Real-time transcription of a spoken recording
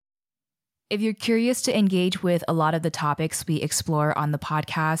If you're curious to engage with a lot of the topics we explore on the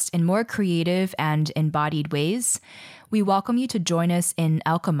podcast in more creative and embodied ways, we welcome you to join us in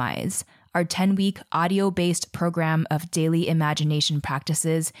Alchemize, our 10-week audio-based program of daily imagination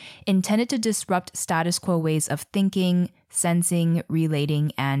practices intended to disrupt status quo ways of thinking, sensing,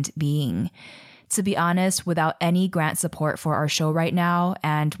 relating, and being. To be honest, without any grant support for our show right now,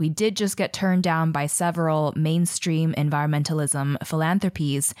 and we did just get turned down by several mainstream environmentalism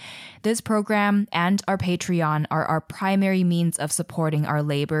philanthropies, this program and our Patreon are our primary means of supporting our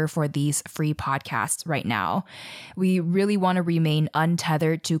labor for these free podcasts right now. We really want to remain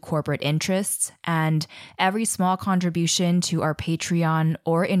untethered to corporate interests, and every small contribution to our Patreon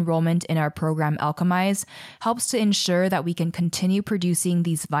or enrollment in our program Alchemize helps to ensure that we can continue producing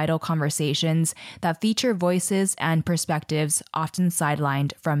these vital conversations that feature voices and perspectives often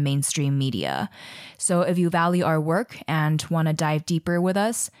sidelined from mainstream media. So if you value our work and want to dive deeper with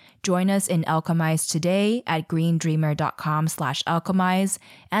us, join us in Alchemize today at greendreamer.com/alchemize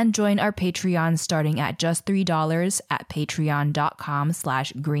and join our Patreon starting at just $3 at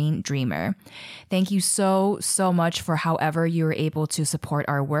patreon.com/greendreamer. Thank you so much for however you were able to support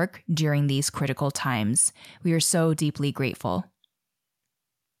our work during these critical times. We are so deeply grateful.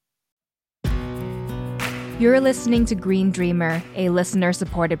 You're listening to Green Dreamer, a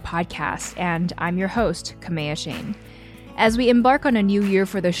listener-supported podcast, and I'm your host, Kamea Shane. As we embark on a new year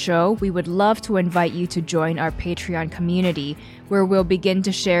for the show, we would love to invite you to join our Patreon community, where we'll begin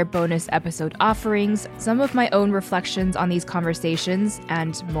to share bonus episode offerings, some of my own reflections on these conversations,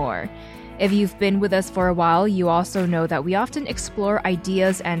 and more. If you've been with us for a while, you also know that we often explore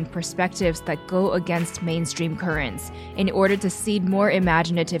ideas and perspectives that go against mainstream currents in order to seed more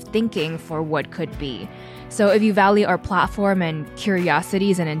imaginative thinking for what could be. So if you value our platform and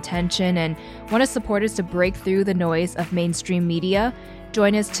curiosities and intention and want to support us to break through the noise of mainstream media,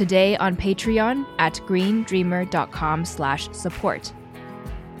 join us today on Patreon at greendreamer.com/support.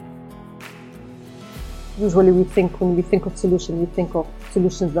 Usually when we think of solutions, we think of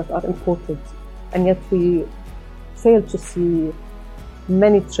solutions that are imported, and yet we fail to see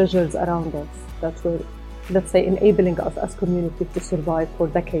many treasures around us that were, let's say, enabling us as community to survive for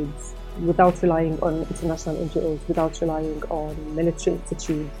decades without relying on international NGOs, without relying on military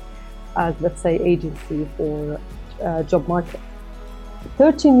institutes as, let's say, agency for job market.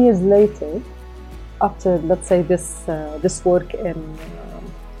 13 years later, after, let's say, this work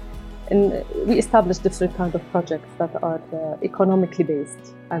we established different kinds of projects that are economically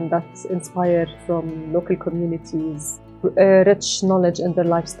based and that inspire from local communities rich knowledge in their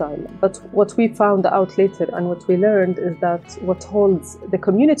lifestyle. But what we found out later and what we learned is that what holds the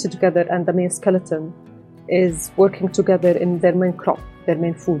community together and the main skeleton is working together in their main crop, their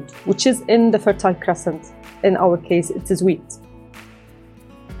main food, which is in the Fertile Crescent. In our case, it is wheat.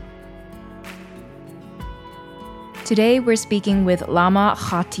 Today, we're speaking with Lama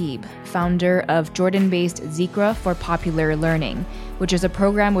Khatieb, founder of Jordan-based Zikra for Popular Learning, which is a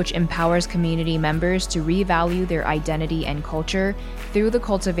program which empowers community members to revalue their identity and culture through the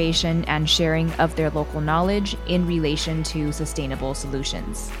cultivation and sharing of their local knowledge in relation to sustainable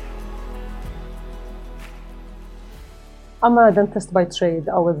solutions. I'm a dentist by trade.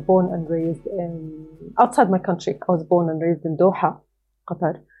 I was born and raised outside my country. I was born and raised in Doha,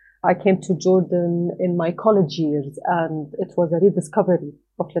 Qatar. I came to Jordan in my college years, and it was a rediscovery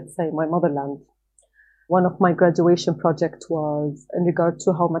of, let's say, my motherland. One of my graduation projects was in regard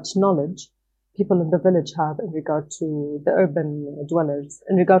to how much knowledge people in the village have in regard to the urban dwellers,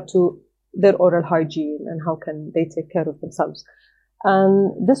 in regard to their oral hygiene and how can they take care of themselves.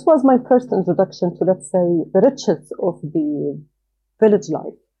 And this was my first introduction to, let's say, the riches of the village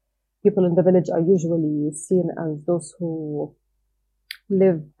life. People in the village are usually seen as those who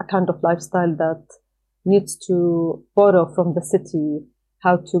live a kind of lifestyle that needs to borrow from the city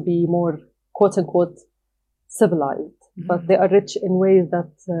how to be more, quote unquote, civilized. Mm-hmm. But they are rich in ways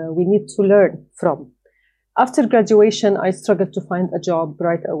that we need to learn from. After graduation, I struggled to find a job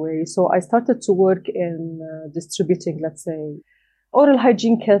right away. So I started to work in distributing, let's say, oral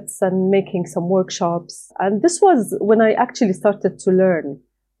hygiene kits and making some workshops. And this was when I actually started to learn,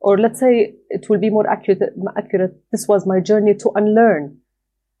 or let's say it will be more accurate. This was my journey to unlearn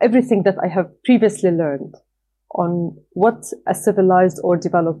everything that I have previously learned on what a civilized or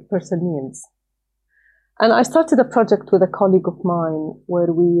developed person means. And I started a project with a colleague of mine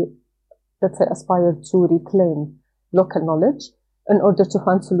where we, let's say, aspired to reclaim local knowledge in order to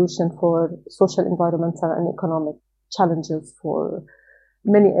find solutions for social, environmental, and economic challenges for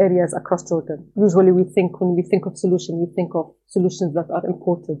many areas across Jordan. Usually when we think of solutions, we think of solutions that are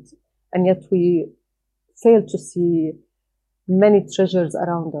imported, and yet we fail to see many treasures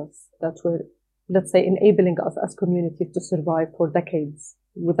around us that were, let's say, enabling us as communities to survive for decades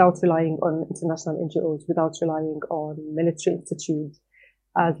without relying on international NGOs, without relying on military institutes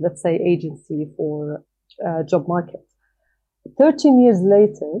as, let's say, agency for job market. 13 years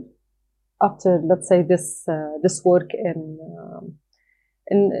later, after, let's say, this work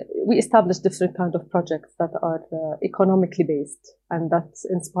we established different kind of projects that are economically based and that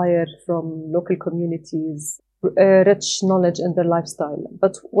inspire from local communities rich knowledge in their lifestyle.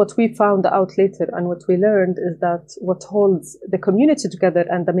 But what we found out later and what we learned is that what holds the community together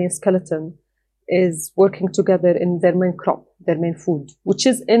and the main skeleton is working together in their main crop, their main food, which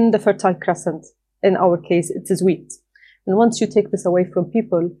is in the Fertile Crescent. In our case, it is wheat. And once you take this away from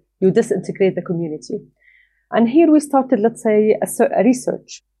people, you disintegrate the community. And here we started, let's say, a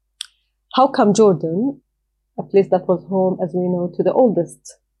research. How come Jordan, a place that was home, as we know, to the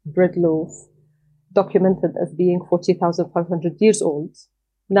oldest bread loaf, documented as being 40,500 years old,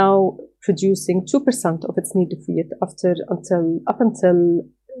 now producing 2% of its needed wheat up until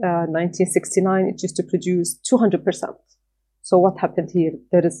 1969, it used to produce 200%. So what happened here?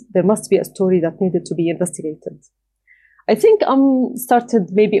 There must be a story that needed to be investigated. I think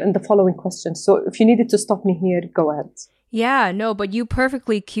started maybe in the following question. So if you needed to stop me here, go ahead. Yeah, no, but you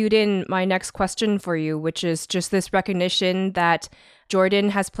perfectly cued in my next question for you, which is just this recognition that Jordan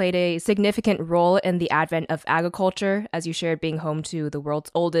has played a significant role in the advent of agriculture, as you shared, being home to the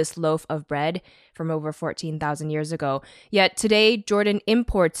world's oldest loaf of bread from over 14,000 years ago. Yet today, Jordan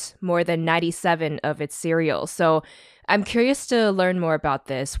imports more than 97% of its cereal. So I'm curious to learn more about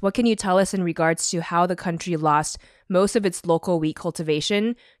this. What can you tell us in regards to how the country lost most of its local wheat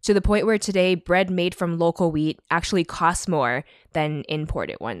cultivation to the point where today bread made from local wheat actually costs more than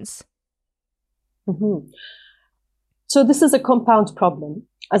imported ones? Mm-hmm. So this is a compound problem.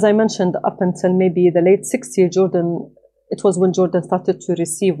 As I mentioned, up until maybe the late 60s, it was when Jordan started to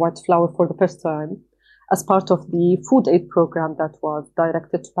receive white flour for the first time as part of the food aid program that was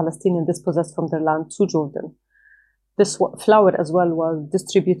directed to Palestinians dispossessed from their land to Jordan. This flour as well was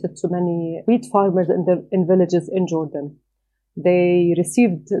distributed to many wheat farmers in villages in Jordan. They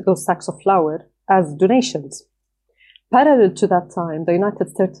received those sacks of flour as donations. Parallel to that time, the United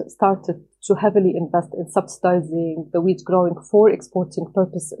States started to heavily invest in subsidizing the wheat growing for exporting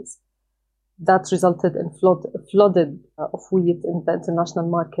purposes. That resulted in flooded of wheat in the international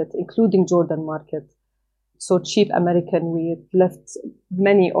market, including Jordan market. So cheap American wheat left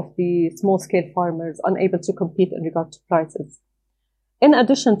many of the small-scale farmers unable to compete in regard to prices. In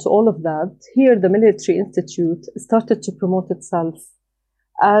addition to all of that, here the Military Institute started to promote itself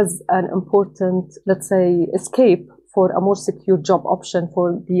as an important, let's say, escape for a more secure job option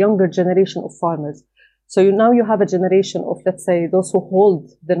for the younger generation of farmers. So now you have a generation of, let's say, those who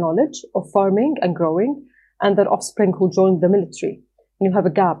hold the knowledge of farming and growing and their offspring who joined the military. And you have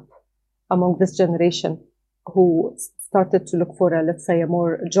a gap among this generation who started to look for, let's say, a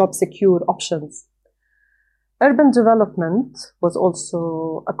more job-secure options. Urban development was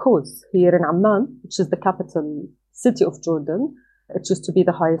also a cause. Here in Amman, which is the capital city of Jordan, it used to be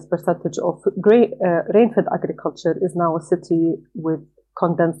the highest percentage of rain-fed agriculture, is now a city with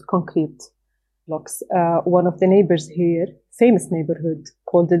condensed concrete blocks. One of the neighbors here, famous neighborhood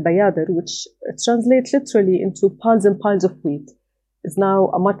called El Bayader, which translates literally into piles and piles of wheat, is now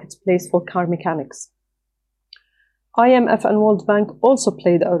a marketplace for car mechanics. IMF and World Bank also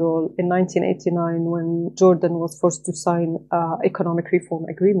played a role in 1989 when Jordan was forced to sign an economic reform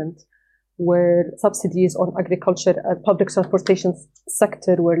agreement where subsidies on agriculture and public transportation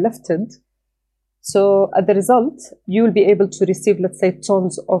sector were lifted. So as a result, you will be able to receive, let's say,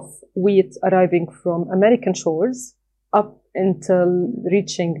 tons of wheat arriving from American shores up until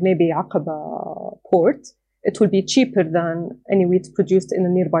reaching maybe Aqaba port. It will be cheaper than any wheat produced in a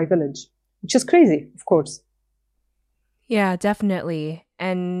nearby village, which is crazy, of course. Yeah, definitely.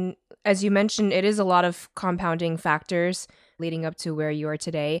 And as you mentioned, it is a lot of compounding factors leading up to where you are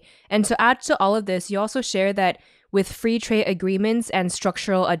today. And to add to all of this, you also share that with free trade agreements and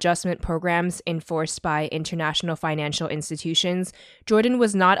structural adjustment programs enforced by international financial institutions, Jordan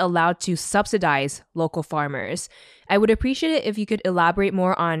was not allowed to subsidize local farmers. I would appreciate it if you could elaborate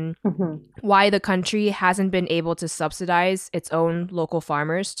more on why the country hasn't been able to subsidize its own local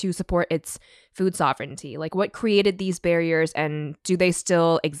farmers to support its food sovereignty. Like, what created these barriers, and do they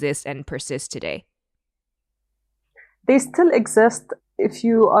still exist and persist today? They still exist. If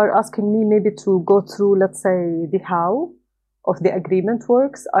you are asking me maybe to go through, let's say, the how of the agreement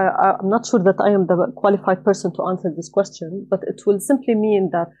works, I'm not sure that I am the qualified person to answer this question, but it will simply mean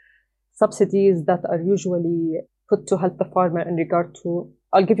that subsidies that are usually put to help the farmer in regard to,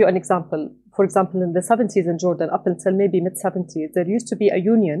 I'll give you an example. For example, in the 70s in Jordan, up until maybe mid-70s, there used to be a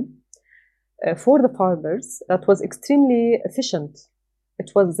union for the farmers that was extremely efficient.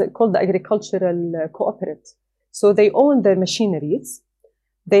 It was called the agricultural cooperative. So they own their machineries,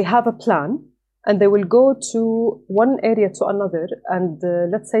 they have a plan, and they will go to one area to another, and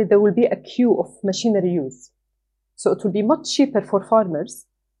let's say there will be a queue of machinery use. So it will be much cheaper for farmers,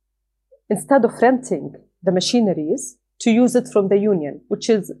 instead of renting the machineries, to use it from the union, which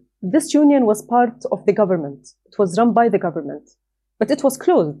is, this union was part of the government. It was run by the government, but it was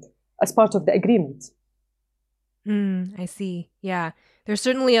closed as part of the agreement. I see. Yeah. There's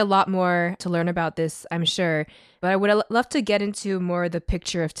certainly a lot more to learn about this, I'm sure, but I would love to get into more of the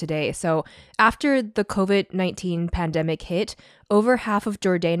picture of today. So after the COVID-19 pandemic hit, over half of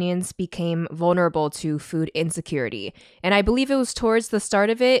Jordanians became vulnerable to food insecurity. And I believe it was towards the start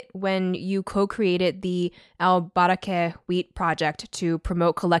of it when you co-created the Al Barakeh Wheat Project to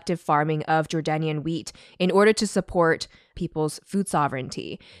promote collective farming of Jordanian wheat in order to support people's food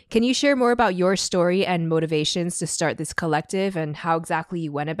sovereignty. Can you share more about your story and motivations to start this collective and how exactly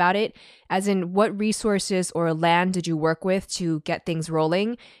you went about it? As in, what resources or land did you work with to get things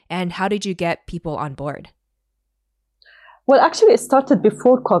rolling? And how did you get people on board? Well, actually, it started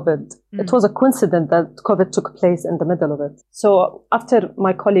before COVID. It was a coincidence that COVID took place in the middle of it. So after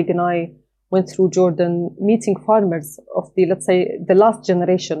my colleague and I went through Jordan, meeting farmers of the, let's say, the last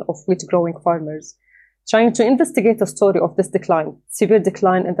generation of wheat growing farmers, trying to investigate the story of this decline, severe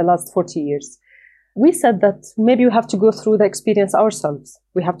decline in the last 40 years. We said that maybe we have to go through the experience ourselves.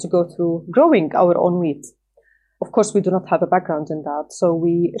 We have to go through growing our own wheat. Of course, we do not have a background in that. So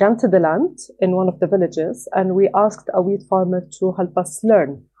we rented the land in one of the villages and we asked a wheat farmer to help us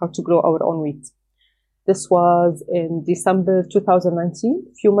learn how to grow our own wheat. This was in December 2019.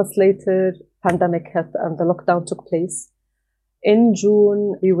 A few months later, pandemic hit and the lockdown took place. In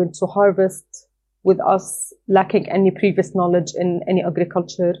June, we went to harvest. With us lacking any previous knowledge in any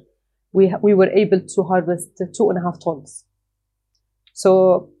agriculture, we were able to harvest 2.5 tons.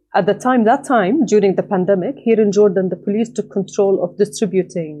 So at that time, during the pandemic, here in Jordan, the police took control of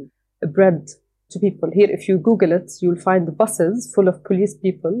distributing bread to people. Here, if you Google it, you'll find buses full of police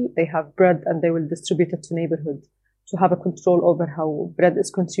people. They have bread and they will distribute it to neighborhood to have a control over how bread is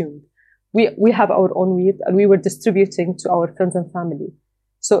consumed. We have our own wheat and we were distributing to our friends and family.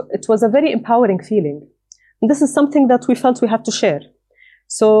 So it was a very empowering feeling. And this is something that we felt we had to share.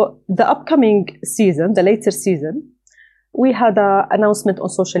 So the upcoming season, the later season, we had an announcement on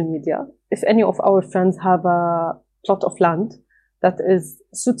social media. If any of our friends have a plot of land that is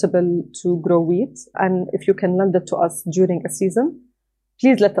suitable to grow wheat, and if you can lend it to us during a season,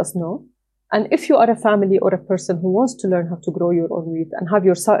 please let us know. And if you are a family or a person who wants to learn how to grow your own wheat and have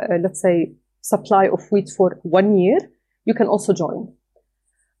your, let's say, supply of wheat for 1 year, you can also join.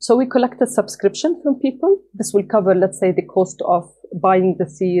 So we collected subscription from people. This will cover, let's say, the cost of buying the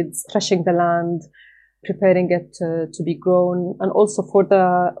seeds, threshing the land, preparing it to be grown, and also for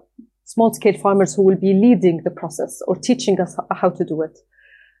the small-scale farmers who will be leading the process or teaching us how to do it.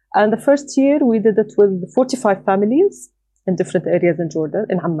 And the first year, we did it with 45 families in different areas in Jordan,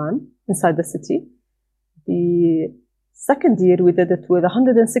 in Amman, inside the city. The second year, we did it with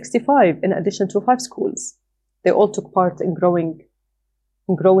 165, in addition to 5 schools. They all took part in growing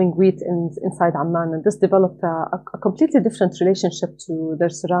wheat inside Amman, and this developed a completely different relationship to their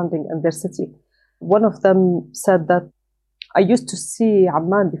surrounding and their city. One of them said that I used to see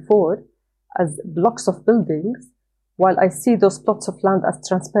Amman before as blocks of buildings, while I see those plots of land as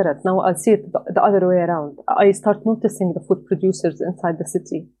transparent. Now I see it the other way around. I start noticing the food producers inside the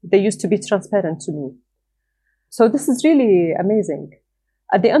city. They used to be transparent to me. So this is really amazing.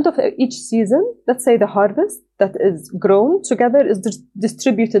 At the end of each season, let's say the harvest that is grown together is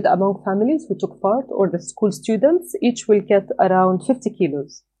distributed among families who took part, or the school students. Each will get around 50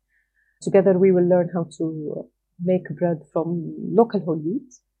 kilos. Together we will learn how to make bread from local whole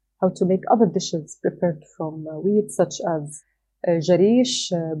wheat, how to make other dishes prepared from wheat such as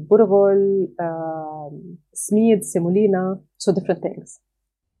jarish, burghul, smeed, semolina, so different things.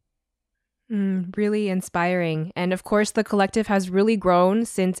 Really inspiring. And of course, the collective has really grown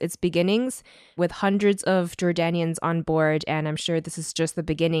since its beginnings with hundreds of Jordanians on board. And I'm sure this is just the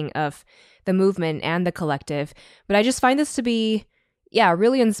beginning of the movement and the collective. But I just find this to be,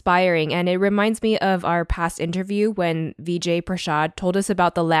 really inspiring. And it reminds me of our past interview when Vijay Prashad told us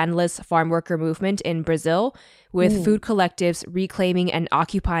about the landless farm worker movement in Brazil, with food collectives reclaiming and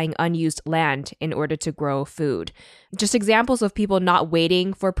occupying unused land in order to grow food. Just examples of people not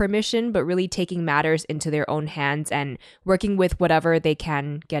waiting for permission, but really taking matters into their own hands and working with whatever they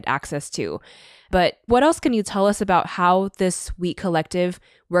can get access to. But what else can you tell us about how this wheat collective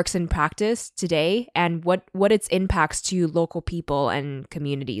works in practice today and what its impacts to local people and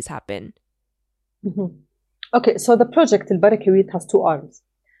communities have been? Mm-hmm. Okay, so the project Al Baraka Wheat has two arms.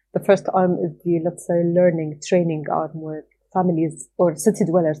 The first arm is the, let's say, learning, training arm, where families or city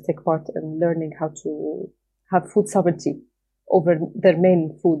dwellers take part in learning how to have food sovereignty over their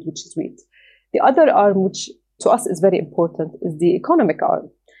main food, which is wheat. The other arm, which to us is very important, is the economic arm.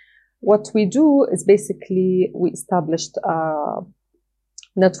 What we do is basically we established a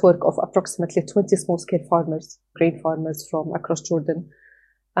network of approximately 20 small-scale farmers, grain farmers from across Jordan,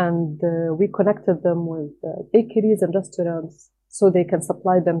 and we connected them with bakeries and restaurants so they can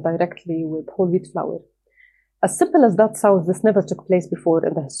supply them directly with whole wheat flour. As simple as that sounds, this never took place before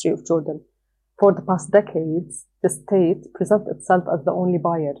in the history of Jordan. For the past decades, the state presented itself as the only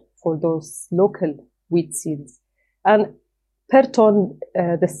buyer for those local wheat seeds. And per ton,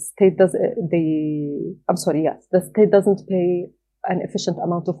 the state doesn't pay an efficient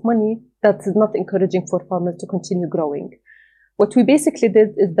amount of money. That is not encouraging for farmers to continue growing. What we basically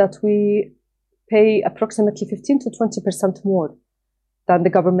did is that we pay approximately 15 to 20% more than the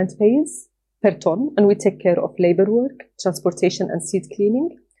government pays per ton, and we take care of labor work, transportation, and seed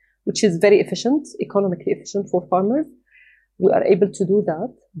cleaning, which is very efficient, economically efficient for farmers. We are able to do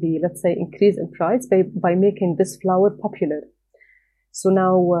that, let's say, increase in price by making this flour popular. So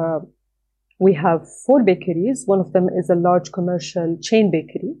now we have 4 bakeries. One of them is a large commercial chain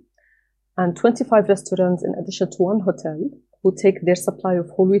bakery, and 25 restaurants in addition to 1 hotel who take their supply of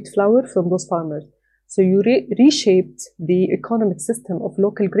whole wheat flour from those farmers. So you reshaped the economic system of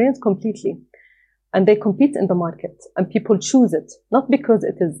local grains completely. And they compete in the market, and people choose it, not because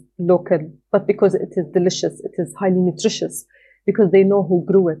it is local, but because it is delicious, it is highly nutritious, because they know who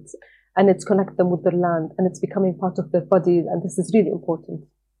grew it, and it's connected them with their land, and it's becoming part of their bodies, and this is really important.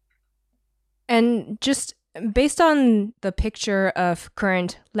 And just based on the picture of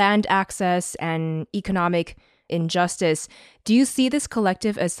current land access and economic injustice, do you see this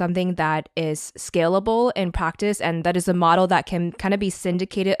collective as something that is scalable in practice and that is a model that can kind of be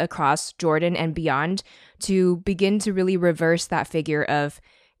syndicated across Jordan and beyond to begin to really reverse that figure of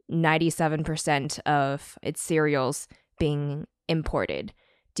 97% of its cereals being imported?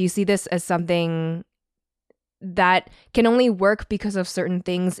 Do you see this as something that can only work because of certain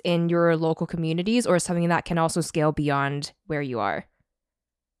things in your local communities, or something that can also scale beyond where you are?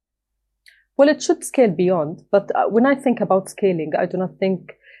 Well, it should scale beyond, but when I think about scaling, I do not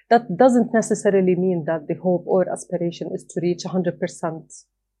think that doesn't necessarily mean that the hope or aspiration is to reach 100%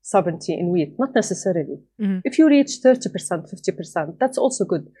 sovereignty in wheat. Not necessarily. Mm-hmm. If you reach 30%, 50%, that's also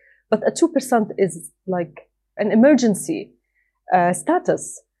good. But a 2% is like an emergency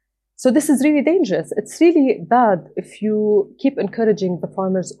status. So this is really dangerous. It's really bad if you keep encouraging the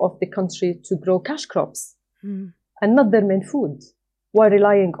farmers of the country to grow cash crops and not their main food, while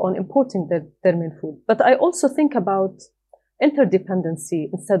relying on importing their main food. But I also think about interdependency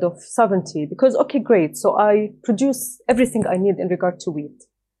instead of sovereignty, because, okay, great, so I produce everything I need in regard to wheat,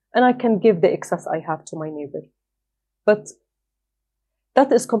 and I can give the excess I have to my neighbor. But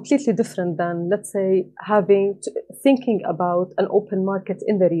that is completely different than, let's say, thinking about an open market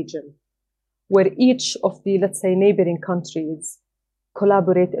in the region, where each of the, let's say, neighboring countries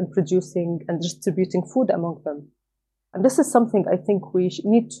collaborate in producing and distributing food among them. And this is something I think we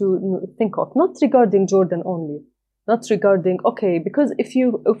need to think of, not regarding Jordan only, not regarding, okay, because if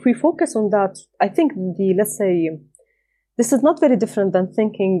we focus on that, I think let's say, this is not very different than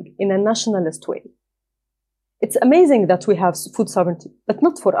thinking in a nationalist way. It's amazing that we have food sovereignty, but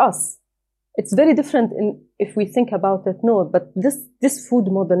not for us. It's very different if we think about it, no, but this food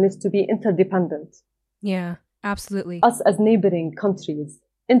model needs to be interdependent. Yeah, absolutely. Us as neighboring countries,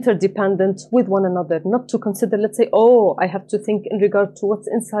 interdependent with one another, not to consider, let's say, oh, I have to think in regard to what's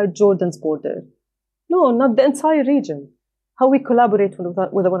inside Jordan's border. No, not the entire region. How we collaborate with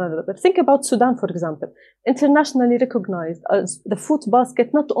one another. Think about Sudan, for example, internationally recognized as the food basket,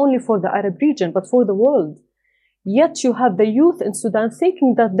 not only for the Arab region, but for the world. Yet you have the youth in Sudan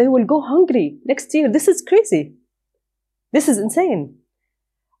thinking that they will go hungry next year. This is crazy. This is insane.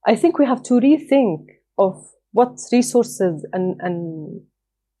 I think we have to rethink of what resources and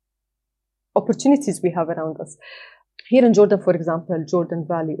opportunities we have around us. Here in Jordan, for example, Jordan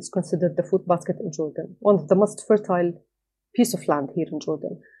Valley is considered the food basket in Jordan, one of the most fertile piece of land here in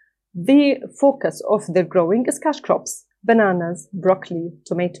Jordan. The focus of their growing is cash crops, bananas, broccoli,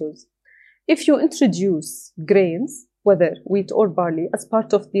 tomatoes. If you introduce grains, whether wheat or barley, as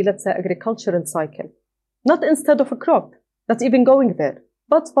part of the, let's say, agricultural cycle, not instead of a crop, not even going there,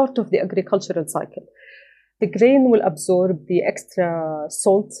 but part of the agricultural cycle, the grain will absorb the extra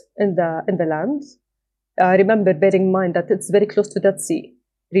salt in the land. Remember, bearing in mind that it's very close to that sea.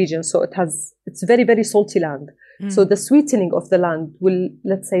 region. So it's very, very salty land. So the sweetening of the land will,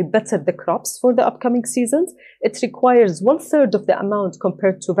 let's say, better the crops for the upcoming seasons. It requires 1/3 of the amount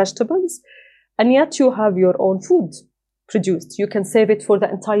compared to vegetables. And yet you have your own food produced. You can save it for the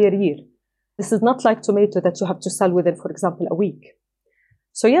entire year. This is not like tomato that you have to sell within, for example, a week.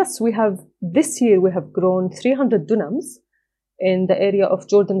 So yes, this year we have grown 300 dunams in the area of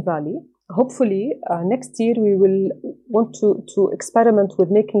Jordan Valley. Hopefully, next year we will want to experiment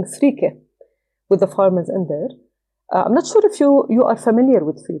with making frike with the farmers in there. I'm not sure if you are familiar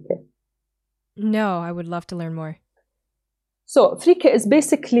with frike. No, I would love to learn more. So frike is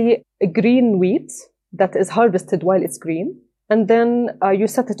basically a green wheat that is harvested while it's green. And then you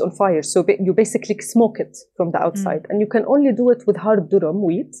set it on fire. So you basically smoke it from the outside. And you can only do it with hard durum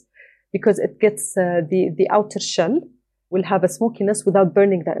wheat because it gets the outer shell will have a smokiness without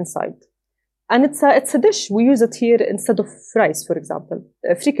burning the inside. And it's a dish. We use it here instead of rice, for example.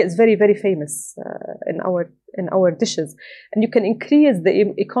 Frika is very, very famous in our dishes. And you can increase the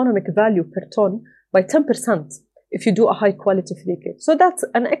economic value per ton by 10% if you do a high quality frika. So that's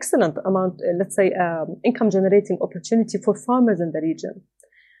an excellent amount, let's say, income generating opportunity for farmers in the region.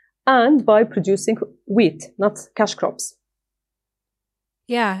 And by producing wheat, not cash crops.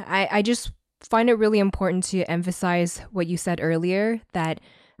 Yeah, I just find it really important to emphasize what you said earlier, that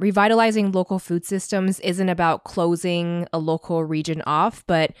revitalizing local food systems isn't about closing a local region off,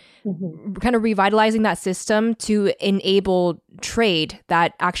 but kind of revitalizing that system to enable trade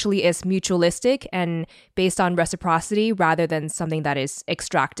that actually is mutualistic and based on reciprocity rather than something that is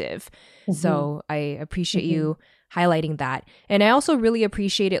extractive. So I appreciate you highlighting that. And I also really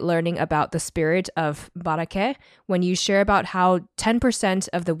appreciated learning about the spirit of barakeh when you share about how 10%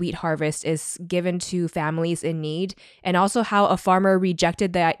 of the wheat harvest is given to families in need, and also how a farmer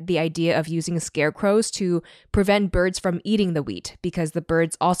rejected the idea of using scarecrows to prevent birds from eating the wheat because the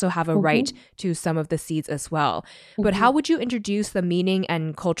birds also have a right to some of the seeds as well. But how would you introduce the meaning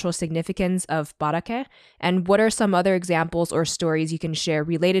and cultural significance of barakeh? And what are some other examples or stories you can share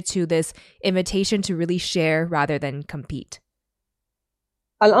related to this invitation to really share rather than compete?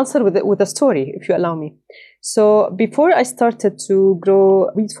 I'll answer with a story, if you allow me. So before I started to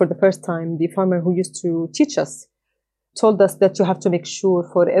grow wheat for the first time, the farmer who used to teach us told us that you have to make sure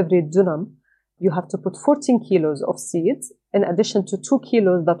for every dunam, you have to put 14 kilos of seeds in addition to 2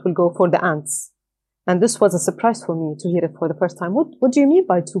 kilos that will go for the ants. And this was a surprise for me to hear it for the first time. What do you mean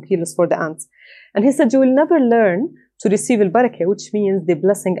by 2 kilos for the ants? And he said, you will never learn to receive al-barakah, which means the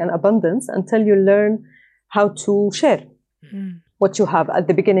blessing and abundance, until you learn how to share what you have at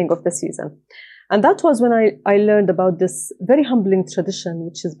the beginning of the season. And that was when I learned about this very humbling tradition,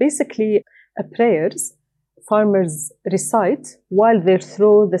 which is basically a prayers farmers recite while they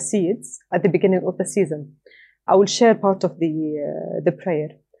throw the seeds at the beginning of the season. I will share part of the prayer.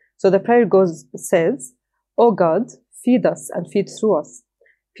 So the prayer says, "O God, feed us and feed through us.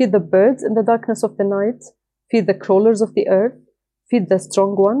 Feed the birds in the darkness of the night. Feed the crawlers of the earth. Feed the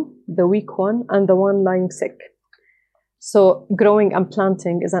strong one, the weak one, and the one lying sick." So growing and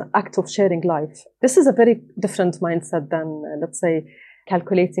planting is an act of sharing life. This is a very different mindset than, let's say,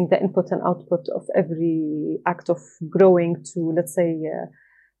 calculating the input and output of every act of growing to, let's say,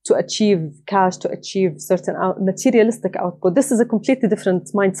 to achieve cash, to achieve certain materialistic output. This is a completely different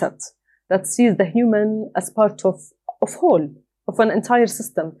mindset that sees the human as part of whole, of an entire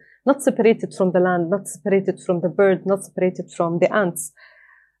system, not separated from the land, not separated from the bird, not separated from the ants.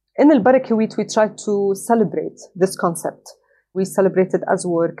 In Al-Barakah Wheat, we try to celebrate this concept. We celebrate it as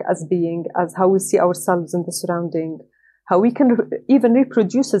work, as being, as how we see ourselves in the surrounding, how we can even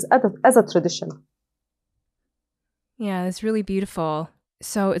reproduce it as a tradition. Yeah, it's really beautiful.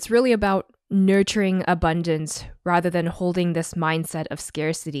 So it's really about nurturing abundance rather than holding this mindset of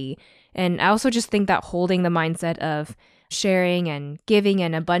scarcity. And I also just think that holding the mindset of sharing and giving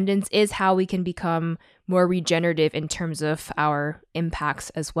and abundance is how we can become more regenerative in terms of our impacts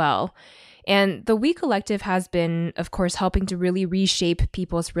as well. And the We Collective has been, of course, helping to really reshape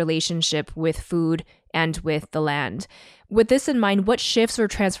people's relationship with food and with the land. With this in mind, what shifts or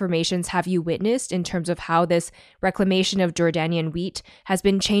transformations have you witnessed in terms of how this reclamation of Jordanian wheat has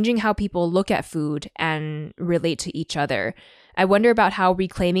been changing how people look at food and relate to each other? I wonder about how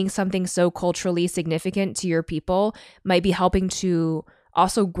reclaiming something so culturally significant to your people might be helping to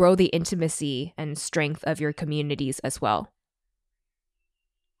also grow the intimacy and strength of your communities as well.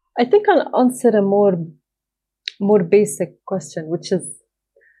 I think I'll answer a more basic question, which is,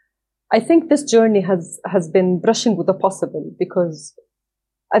 I think this journey has been brushing with the possible, because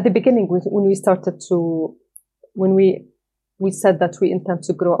at the beginning, when we started to, when we said that we intend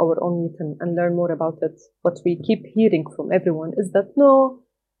to grow our own wheat and learn more about it, what we keep hearing from everyone is that no,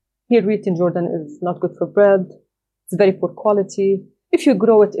 Here, wheat in Jordan is not good for bread. It's very poor quality. If you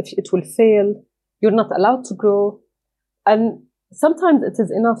grow it, if it will fail. You're not allowed to grow. And sometimes it is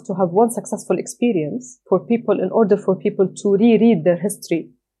enough to have one successful experience for people in order for people to reread their history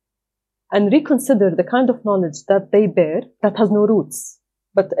and reconsider the kind of knowledge that they bear that has no roots,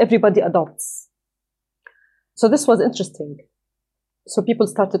 but everybody adopts. So this was interesting. So people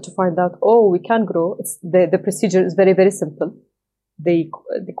started to find out, oh, we can grow. The procedure is very, very simple. The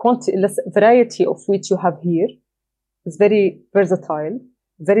variety of wheat you have here is very versatile,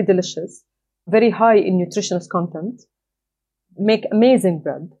 very delicious, very high in nutritious content, make amazing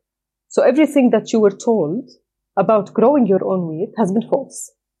bread. So everything that you were told about growing your own wheat has been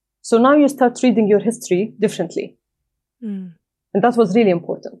false. So now you start reading your history differently. And that was really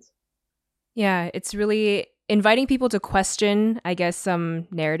important. Yeah, it's really inviting people to question, I guess, some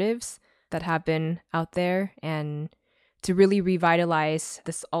narratives that have been out there and to really revitalize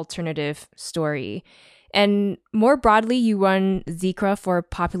this alternative story. And more broadly, you run Zikra for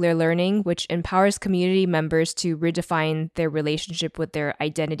Popular Learning, which empowers community members to redefine their relationship with their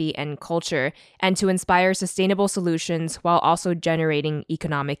identity and culture and to inspire sustainable solutions while also generating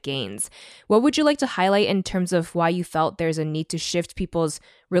economic gains. What would you like to highlight in terms of why you felt there's a need to shift people's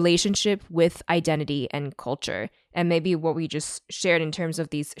relationship with identity and culture? And maybe what we just shared in terms of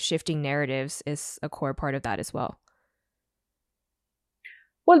these shifting narratives is a core part of that as well.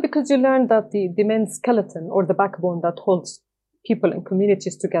 Well, because you learn that the main skeleton or the backbone that holds people and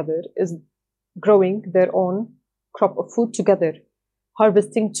communities together is growing their own crop of food together,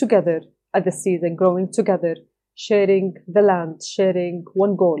 harvesting together at the season, growing together, sharing the land, sharing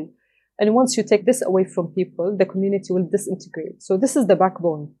one goal. And once you take this away from people, the community will disintegrate. So this is the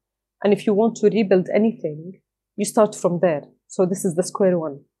backbone. And if you want to rebuild anything, you start from there. So this is the square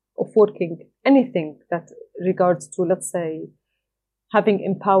one of working anything that regards to, let's say, having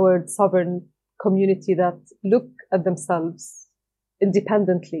empowered, sovereign community that look at themselves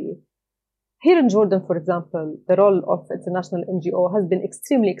independently. Here in Jordan, for example, the role of international NGO has been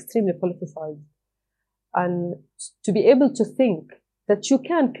extremely, extremely politicized. And to be able to think that you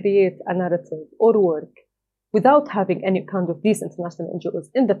can create a narrative or work without having any kind of these international NGOs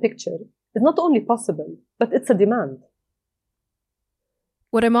in the picture is not only possible, but it's a demand.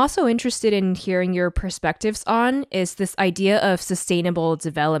 What I'm also interested in hearing your perspectives on is this idea of sustainable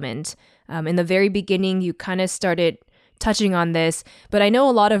development. In the very beginning, you kind of started touching on this, but I know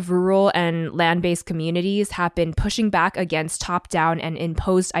a lot of rural and land-based communities have been pushing back against top-down and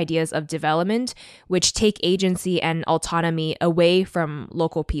imposed ideas of development, which take agency and autonomy away from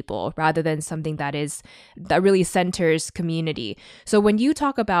local people rather than something that really centers community. So when you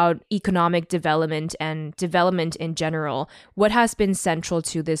talk about economic development and development in general, what has been central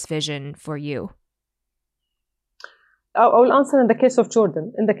to this vision for you? I will answer in the case of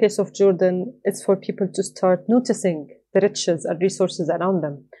Jordan. In the case of Jordan, it's for people to start noticing the riches and resources around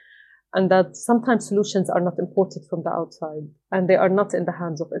them, and that sometimes solutions are not imported from the outside, and they are not in the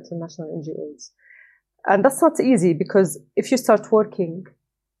hands of international NGOs. And that's not easy, because if you start working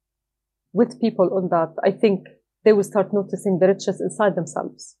with people on that, I think they will start noticing the riches inside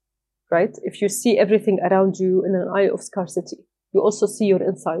themselves, right? If you see everything around you in an eye of scarcity, you also see your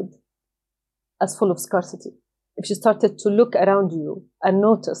inside as full of scarcity. If you started to look around you and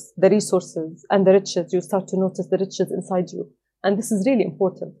notice the resources and the riches, you start to notice the riches inside you. And this is really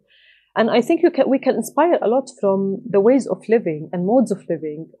important. And I think we can inspire a lot from the ways of living and modes of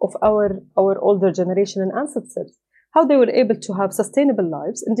living of our older generation and ancestors, how they were able to have sustainable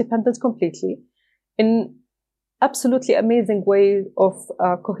lives, independent completely, in absolutely amazing way of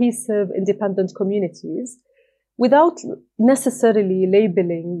cohesive, independent communities, without necessarily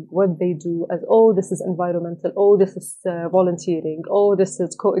labeling what they do as, oh, this is environmental, oh, this is volunteering, oh, this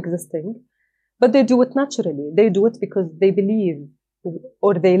is coexisting. But they do it naturally. They do it because they believe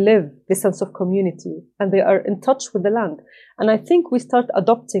or they live the sense of community and they are in touch with the land. And I think we start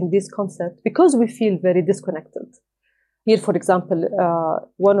adopting this concept because we feel very disconnected. Here, for example,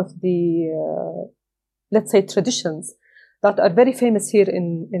 one of the, let's say, traditions that are very famous here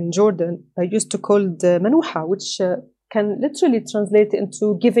in Jordan, I used to call the manuha, which can literally translate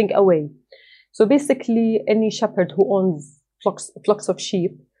into giving away. So basically, any shepherd who owns flocks of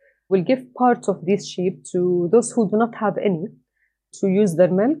sheep will give part of these sheep to those who do not have any, to use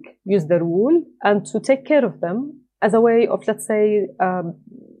their milk, use their wool, and to take care of them as a way of, let's say,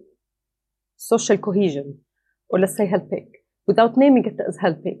 social cohesion, or let's say helping, without naming it as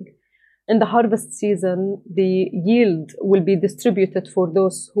helping. In the harvest season, the yield will be distributed for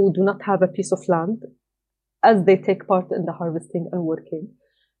those who do not have a piece of land as they take part in the harvesting and working.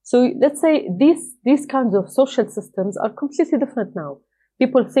 So let's say these kinds of social systems are completely different now,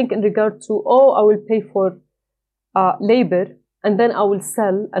 People think in regard to, oh, I will pay for labor, and then I will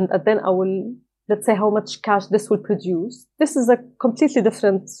sell, and then I will, let's say, how much cash this will produce. This is a completely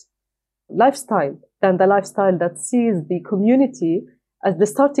different lifestyle than the lifestyle that sees the community as the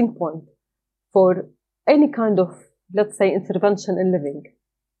starting point for any kind of, let's say, intervention in living.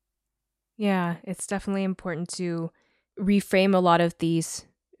 Yeah, it's definitely important to reframe a lot of these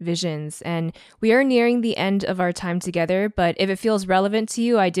visions. And we are nearing the end of our time together, but if it feels relevant to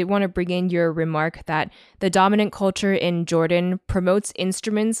you, I did want to bring in your remark that the dominant culture in Jordan promotes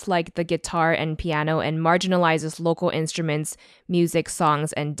instruments like the guitar and piano and marginalizes local instruments, music,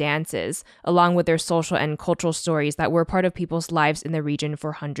 songs, and dances, along with their social and cultural stories that were part of people's lives in the region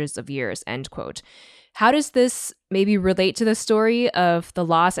for hundreds of years, end quote. How does this maybe relate to the story of the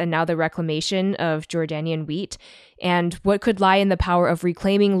loss and now the reclamation of Jordanian wheat? And what could lie in the power of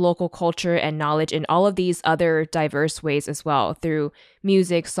reclaiming local culture and knowledge in all of these other diverse ways as well, through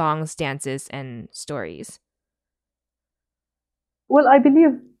music, songs, dances, and stories? Well, I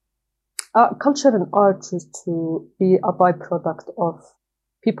believe culture and art is to be a byproduct of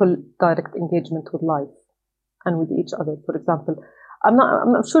people's direct engagement with life and with each other. For example, I'm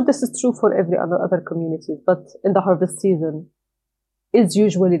not sure this is true for every other communities, but in the harvest season is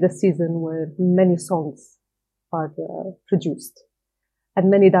usually the season where many songs are produced and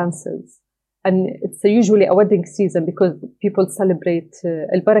many dances. And it's usually a wedding season because people celebrate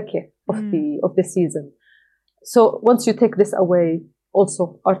al-barakah of the season. So once you take this away,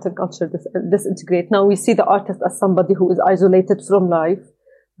 also art and culture disintegrate. Now we see the artist as somebody who is isolated from life,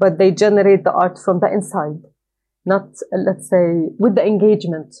 but they generate the art from the inside. Not, let's say, with the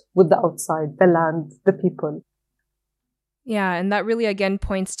engagement with the outside, the land, the people. Yeah, and that really, again,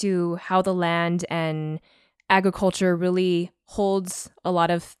 points to how the land and agriculture really holds a lot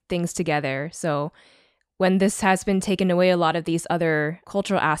of things together. So when this has been taken away, a lot of these other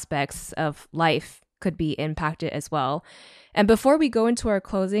cultural aspects of life could be impacted as well. And before we go into our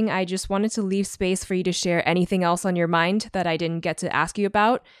closing, I just wanted to leave space for you to share anything else on your mind that I didn't get to ask you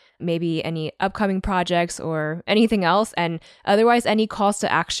about. Maybe any upcoming projects or anything else, and otherwise any calls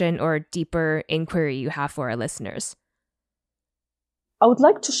to action or deeper inquiry you have for our listeners. I would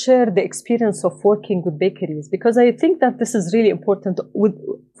like to share the experience of working with bakeries because I think that this is really important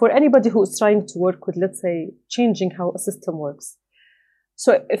for anybody who is trying to work with, let's say, changing how a system works.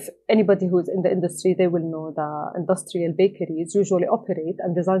 So if anybody who is in the industry, they will know that industrial bakeries usually operate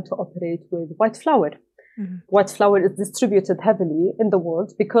and designed to operate with white flour. Mm-hmm. White flour is distributed heavily in the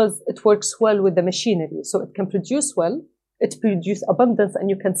world because it works well with the machinery. So it can produce well, it produces abundance, and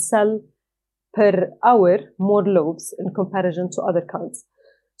you can sell per hour more loaves in comparison to other kinds.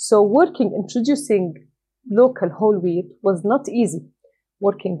 So introducing local whole wheat was not easy.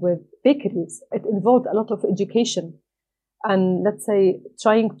 Working with bakeries, it involved a lot of education and, let's say,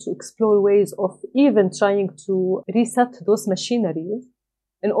 trying to explore ways of even trying to reset those machineries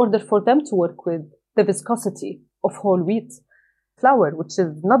in order for them to work with the viscosity of whole wheat flour, which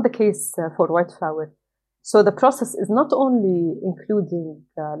is not the case for white flour. So the process is not only including,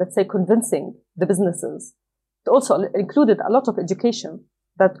 let's say, convincing the businesses, it also included a lot of education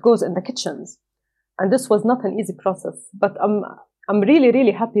that goes in the kitchens. And this was not an easy process. But I'm really,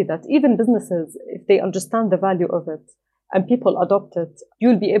 really happy that even businesses, if they understand the value of it and people adopt it,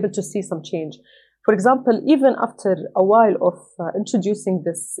 you'll be able to see some change. For example, even after a while of introducing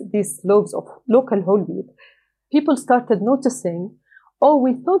these loaves of local whole wheat, people started noticing, oh,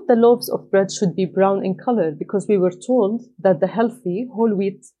 we thought the loaves of bread should be brown in color because we were told that the healthy whole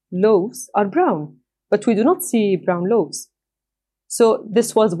wheat loaves are brown, but we do not see brown loaves. So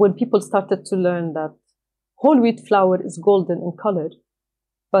this was when people started to learn that whole wheat flour is golden in color,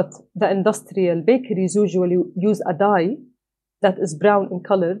 but the industrial bakeries usually use a dye that is brown in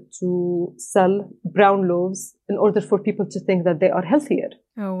color to sell brown loaves in order for people to think that they are healthier.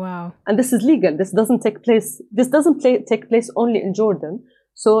 Oh, wow. And this is legal. This doesn't take place only in Jordan.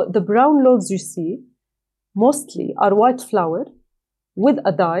 So the brown loaves you see mostly are white flour with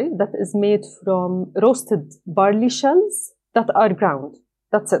a dye that is made from roasted barley shells that are ground.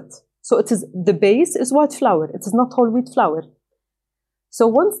 That's it. So the base is white flour. It is not whole wheat flour. So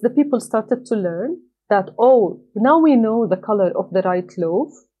once the people started to learn that, oh, now we know the color of the right loaf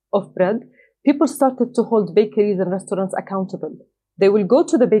of bread, people started to hold bakeries and restaurants accountable. They will go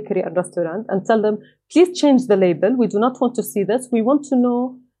to the bakery and restaurant and tell them, please change the label. We do not want to see this. We want to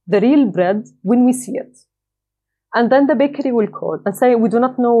know the real bread when we see it. And then the bakery will call and say, we do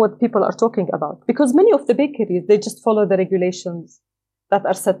not know what people are talking about. Because many of the bakeries, they just follow the regulations that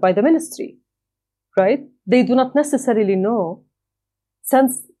are set by the ministry, right? They do not necessarily know,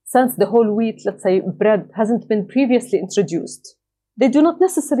 since the whole wheat, let's say, bread hasn't been previously introduced They do not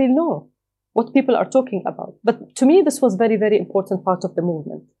necessarily know what people are talking about. But to me, this was very, very important part of the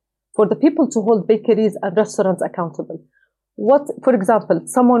movement for the people to hold bakeries and restaurants accountable. What, for example,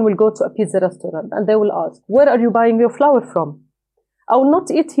 someone will go to a pizza restaurant and they will ask, where are you buying your flour from? I will not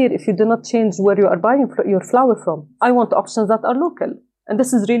eat here if you do not change where you are buying your flour from. I want options that are local. And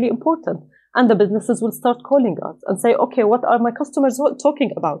this is really important. And the businesses will start calling us and say, okay, what are my customers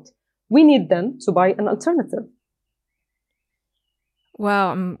talking about? We need them to buy an alternative.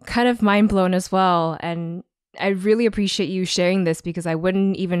 Wow, I'm kind of mind blown as well. And I really appreciate you sharing this because I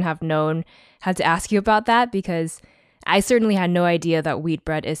wouldn't even have known how to ask you about that, because I certainly had no idea that wheat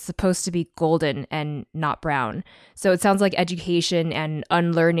bread is supposed to be golden and not brown. So it sounds like education and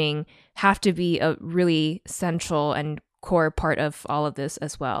unlearning have to be a really central and core part of all of this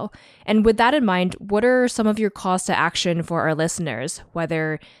as well. And with that in mind, what are some of your calls to action for our listeners,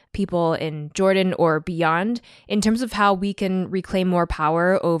 whether people in Jordan or beyond, in terms of how we can reclaim more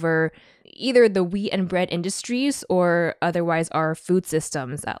power over either the wheat and bread industries or otherwise our food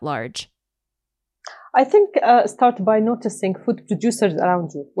systems at large? I think start by noticing food producers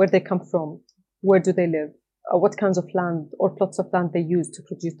around you, where they come from, where do they live, what kinds of land or plots of land they use to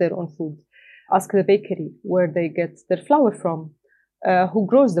produce their own food. Ask the bakery where they get their flour from, who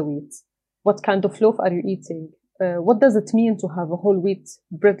grows the wheat, what kind of loaf are you eating, what does it mean to have a whole wheat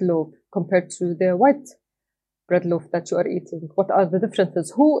bread loaf compared to the white bread loaf that you are eating? What are the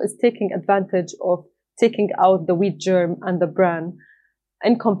differences? Who is taking advantage of taking out the wheat germ and the bran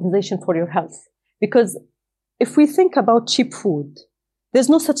in compensation for your health? Because if we think about cheap food, there's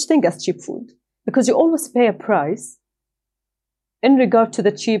no such thing as cheap food, because you always pay a price in regard to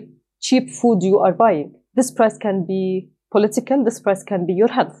the cheap food you are buying. This price can be political, this price can be your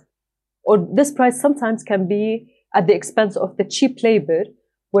health, or this price sometimes can be at the expense of the cheap labor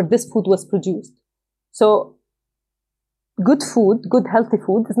where this food was produced. So good food, good healthy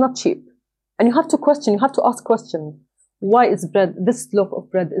food is not cheap. And you have to ask questions. Why is this loaf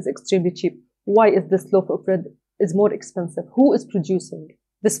of bread is extremely cheap? Why is this loaf of bread is more expensive? Who is producing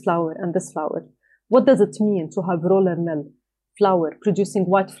this flour and this flour? What does it mean to have roller mill flour producing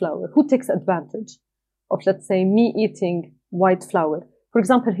white flour? Who takes advantage of, let's say, me eating white flour? For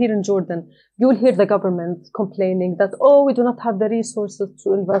example, here in Jordan, you will hear the government complaining that, oh, we do not have the resources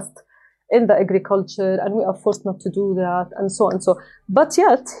to invest in the agriculture and we are forced not to do that and so on and so. But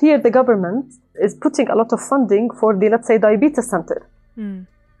yet, here the government is putting a lot of funding for the, let's say, diabetes center.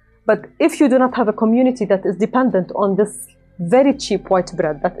 But if you do not have a community that is dependent on this very cheap white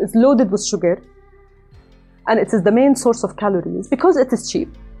bread that is loaded with sugar, and it is the main source of calories, because it is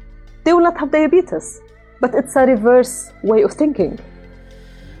cheap, they will not have diabetes. But it's a reverse way of thinking.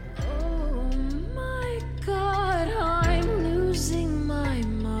 Oh my God, I'm losing my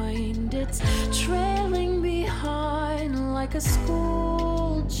mind. It's trailing behind like a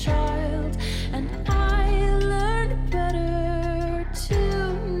school child. And I learned better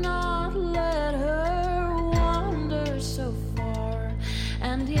to not let her wander so far.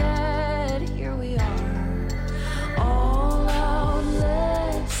 And yet here we are, all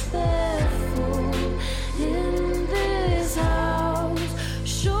outlets they're full in this house,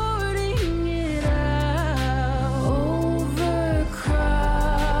 shorting it out, overcrowded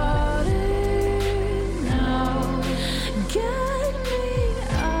now, get me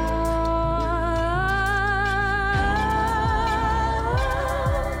out.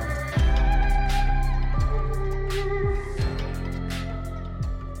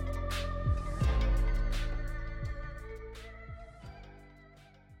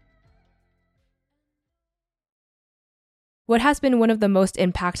 What has been one of the most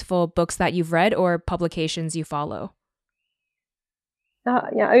impactful books that you've read or publications you follow?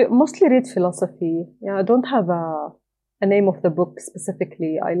 I mostly read philosophy. I don't have a name of the book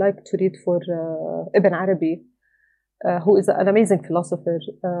specifically. I like to read for Ibn Arabi, who is an amazing philosopher.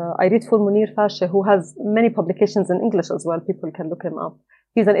 I read for Munir Fashe, who has many publications in English as well. People can look him up.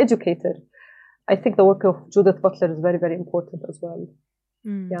 He's an educator. I think the work of Judith Butler is very, very important as well.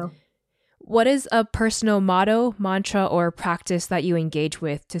 Yeah. What is a personal motto, mantra, or practice that you engage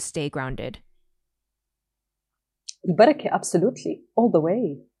with to stay grounded? Barakah, absolutely, all the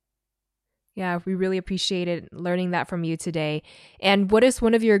way. Yeah, we really appreciated learning that from you today. And what is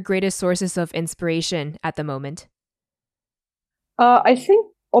one of your greatest sources of inspiration at the moment? I think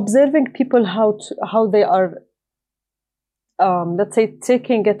observing people how they are, let's say,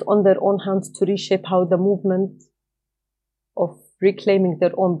 taking it on their own hands to reshape how the movement of reclaiming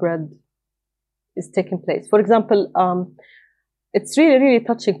their own bread is taking place. For example, it's really, really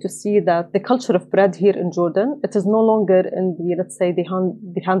touching to see that the culture of bread here in Jordan, it is no longer in the, let's say, the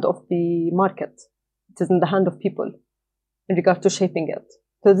hand of the market. It is in the hand of people. in regard to shaping it.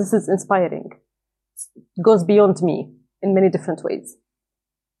 So this is inspiring. It goes beyond me in many different ways.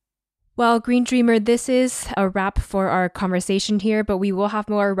 Well, Green Dreamer, this is a wrap for our conversation here, but we will have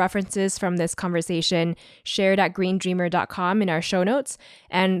more references from this conversation shared at greendreamer.com in our show notes.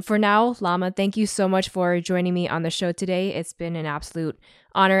 And for now, Lama, thank you so much for joining me on the show today. It's been an absolute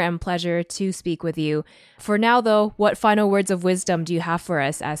honor and pleasure to speak with you. For now, though, what final words of wisdom do you have for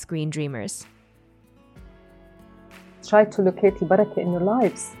us as Green Dreamers? Try to locate the barakah in your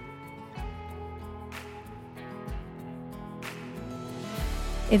lives.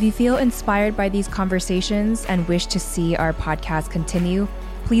 If you feel inspired by these conversations and wish to see our podcast continue,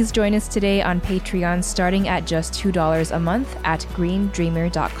 please join us today on Patreon starting at just $2 a month at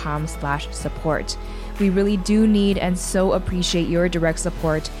greendreamer.com/support. We really do need and so appreciate your direct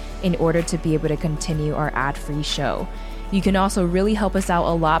support in order to be able to continue our ad-free show. You can also really help us out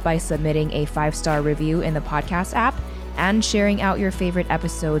a lot by submitting a 5-star review in the podcast app and sharing out your favorite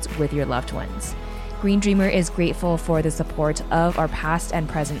episodes with your loved ones. Green Dreamer is grateful for the support of our past and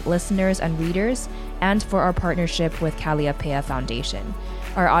present listeners and readers, and for our partnership with Calliopeia Foundation.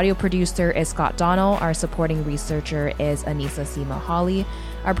 Our audio producer is Scott Donnell. Our supporting researcher is Anissa Seema Hawley.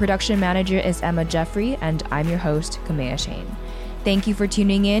 Our production manager is Emma Jeffrey, and I'm your host, Kamea Shane. Thank you for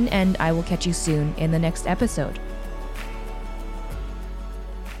tuning in, and I will catch you soon in the next episode.